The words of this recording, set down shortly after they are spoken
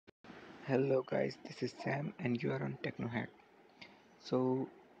Hello guys, this is Sam and you are on TechnoHack. So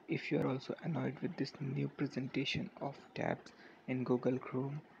if you are also annoyed with this new presentation of tabs in Google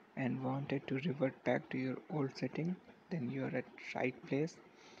Chrome and wanted to revert back to your old setting, then you are at right place.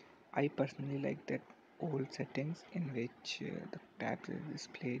 I personally like that old settings in which the tabs is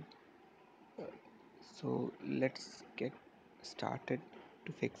displayed. So let's get started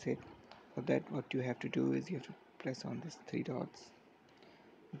to fix it. For that what you have to do is you have to press on these three dots,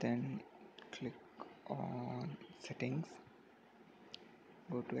 then click on settings,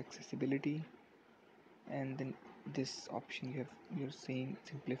 go to accessibility, and then this option you're seeing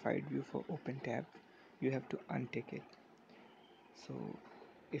simplified view for open tab, you have to untick it. So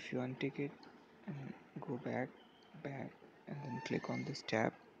if you untick it and go back and then click on this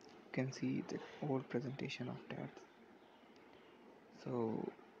tab, you can see the old presentation of tabs. So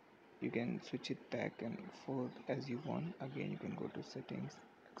you can switch it back and forth as you want. Again, you can go to settings,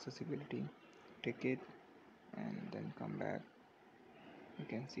 accessibility, tick it, and then come back. You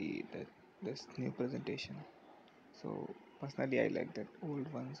can see that this new presentation. So personally I like that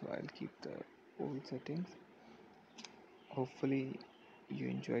old one, so I'll keep the old settings. Hopefully you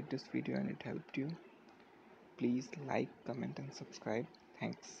enjoyed this video and it helped you. Please like, comment and subscribe.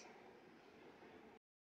 Thanks.